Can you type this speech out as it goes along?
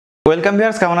Welcome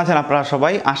viewers, কেমন আছেন আপনারা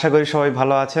সবাই? আশা করি সবাই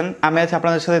ভালো আছেন। আমি আছি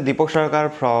আপনাদের সাথে দীপক সরকার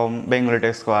from Bengali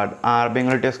take squad. R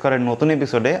Bengali take স্কোয়াডের নতুন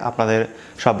এপিসোডে আপনাদের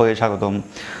সবাইকে স্বাগতম।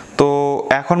 তো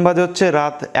এখন বাজে হচ্ছে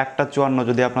রাত 1:54,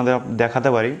 যদি আপনাদের দেখাতে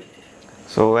পারি।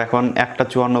 সো এখন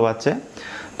 1:54 বাজছে।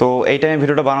 তো এই টাইমে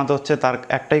ভিডিওটা বানাতে হচ্ছে, তার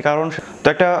একটাই কারণ, তো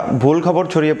একটা ভুল খবর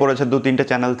ছড়িয়ে পড়েছে 2-3টে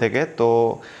চ্যানেল থেকে। তো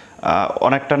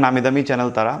অনেকটা নামি দামি চ্যানেল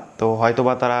তারা, তো হয়তো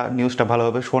বা তারা নিউজটা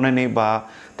ভালোভাবে শোনেনি বা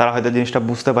তারা হয়তো জিনিসটা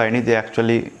বুঝতে পারেনি যে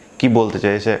অ্যাকচুয়ালি কি বলতে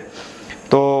চেয়েছে।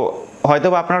 তো হয়তো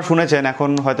বা আপনারা শুনেছেন, এখন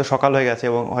হয়তো সকাল হয়ে গেছে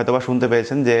এবং হয়তো বা শুনতে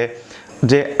পেয়েছেন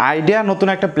যে আইডিয়া নতুন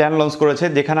একটা প্ল্যান লঞ্চ করেছে,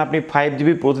 যেখানে আপনি 5 GB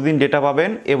প্রতিদিন ডেটা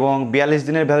পাবেন এবং 42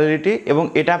 দিনের ভ্যালিডিটি, এবং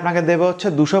এটা আপনাকে দেবে হচ্ছে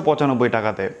 295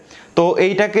 টাকাতে। তো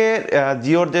এইটাকে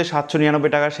জিওর যে 799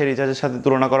 টাকা সেই রিচার্জের সাথে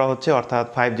তুলনা করা হচ্ছে, অর্থাৎ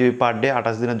 5 GB পার ডে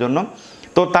 28 দিনের জন্য।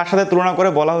 তো তার সাথে তুলনা করে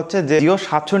বলা হচ্ছে যে জিও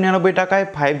 799 টাকায়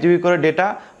 5 GB করে ডেটা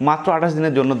মাত্র 28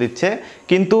 দিনের জন্য দিচ্ছে,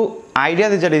 কিন্তু আইডিয়া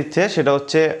যেটা দিচ্ছে সেটা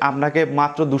হচ্ছে আপনাকে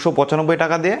মাত্র 295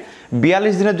 টাকা দিয়ে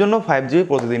 42 দিনের জন্য 5 GB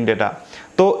প্রতিদিন ডেটা।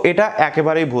 তো এটা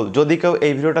একেবারেই ভুল। যদি কেউ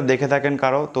এই ভিডিওটা দেখে থাকেন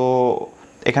কারো, তো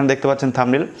এখানে দেখতে পাচ্ছেন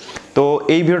থাম্বনেল, তো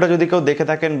এই ভিডিওটা যদি কেউ দেখে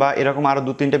থাকেন বা এরকম আরও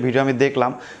 2-3টে ভিডিও আমি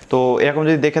দেখলাম, তো এরকম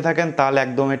যদি দেখে থাকেন তাহলে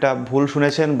একদম এটা ভুল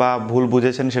শুনেছেন বা ভুল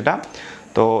বুঝেছেন সেটা।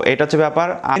 তো এটা হচ্ছে ব্যাপার।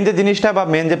 মেন যে জিনিসটা বা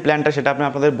মেন যে প্ল্যানটা সেটা আপনি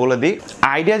আপনাদের বলে দিই।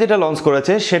 আইডিয়া যেটা লঞ্চ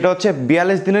করেছে সেটা হচ্ছে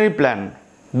 42 দিনেরই প্ল্যান,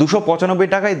 295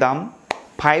 টাকায় দাম,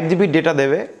 5 GB ডেটা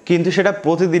দেবে, কিন্তু সেটা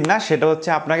প্রতিদিন না, সেটা হচ্ছে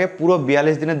আপনাকে পুরো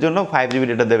 42 দিনের জন্য 5 GB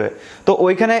ডেটা দেবে। তো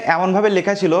ওইখানে এমনভাবে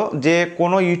লেখা ছিল যে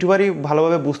কোনো ইউটিউবারই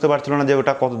ভালোভাবে বুঝতে পারছিল না যে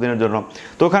ওটা কত দিনের জন্য।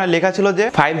 তো ওখানে লেখা ছিল যে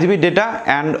 5 GB data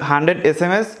and 100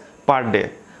 SMS per day,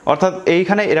 অর্থাৎ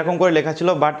এইখানে এরকম করে লেখা ছিল,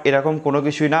 বাট এরকম কোনো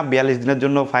কিছুই না। 42 দিনের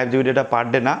জন্য 5 GB ডেটা পার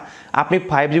ডে না, আপনি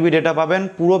 5 GB ডেটা পাবেন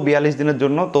পুরো 42 দিনের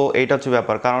জন্য। তো এইটা হচ্ছে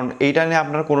ব্যাপার, কারণ এইটা নিয়ে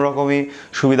আপনার কোনো রকমই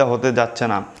সুবিধা হতে যাচ্ছে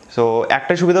না। সো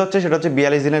একটাই সুবিধা হচ্ছে, সেটা হচ্ছে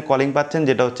 42 দিনের কলিং পাচ্ছেন,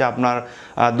 যেটা হচ্ছে আপনার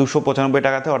 295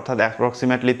 টাকাতে, অর্থাৎ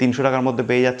অ্যাপ্রক্সিমেটলি 300 টাকার মধ্যে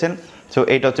পেয়ে যাচ্ছেন। সো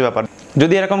এইটা হচ্ছে ব্যাপার।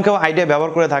 যদি এরকম কেউ আইডিয়া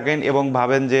ব্যবহার করে থাকেন এবং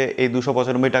ভাবেন যে এই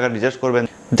 295 টাকা রিচার্জ করবেন,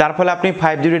 যার ফলে আপনি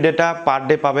 5 GB ডেটা পার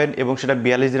ডে পাবেন এবং সেটা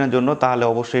 42 দিনের জন্য, তাহলে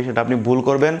অবশ্যই সেটা আপনি ভুল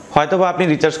করবেন। হয়তোবা আপনি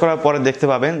রিচার্জ করার পরে দেখতে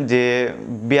পাবেন যে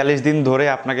 42 দিন ধরে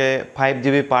আপনাকে 5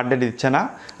 GB পার ডে দিচ্ছে না,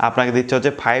 আপনাকে দিচ্ছে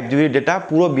হচ্ছে 5 GB ডেটা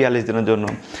পুরো 42 দিনের জন্য।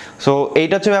 সো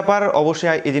এইটা হচ্ছে ব্যাপার। অবশ্যই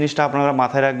এই জিনিসটা আপনারা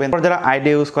মাথায় রাখবেন, যারা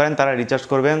আইডিয়া ইউজ করেন তারা রিচার্জ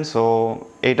করবেন। সো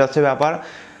এইটা হচ্ছে ব্যাপার।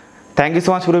 থ্যাংক ইউ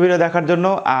সো মাচ পুরো ভিডিও দেখার জন্য।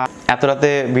 আর এত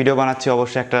রাতে ভিডিও বানাচ্ছি,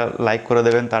 অবশ্যই একটা লাইক করে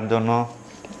দেবেন তার জন্য।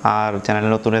 আর চ্যানেলে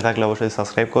নতুন হয়ে থাকলে অবশ্যই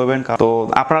সাবস্ক্রাইব করবেন। তো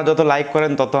আপনারা যত লাইক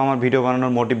করেন তত আমার ভিডিও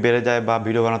বানানোর মোটিভ বেড়ে যায় বা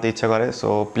ভিডিও বানাতে ইচ্ছা করে। সো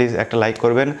প্লিজ একটা লাইক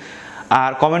করবেন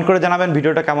আর কমেন্ট করে জানাবেন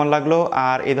ভিডিওটা কেমন লাগলো।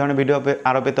 আর এই ধরনের ভিডিও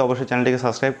আরও পেতে অবশ্যই চ্যানেলটিকে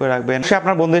সাবস্ক্রাইব করে রাখবেন। সে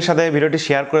আপনার বন্ধুদের সাথে ভিডিওটি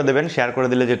শেয়ার করে দেবেন। শেয়ার করে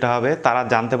দিলে যেটা হবে, তারা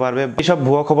জানতে পারবে, এইসব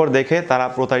ভুয়া খবর দেখে তারা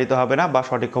প্রতারিত হবে না বা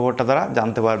সঠিক খবরটা তারা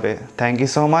জানতে পারবে। থ্যাংক ইউ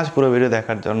সো মাচ পুরো ভিডিও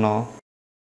দেখার জন্য।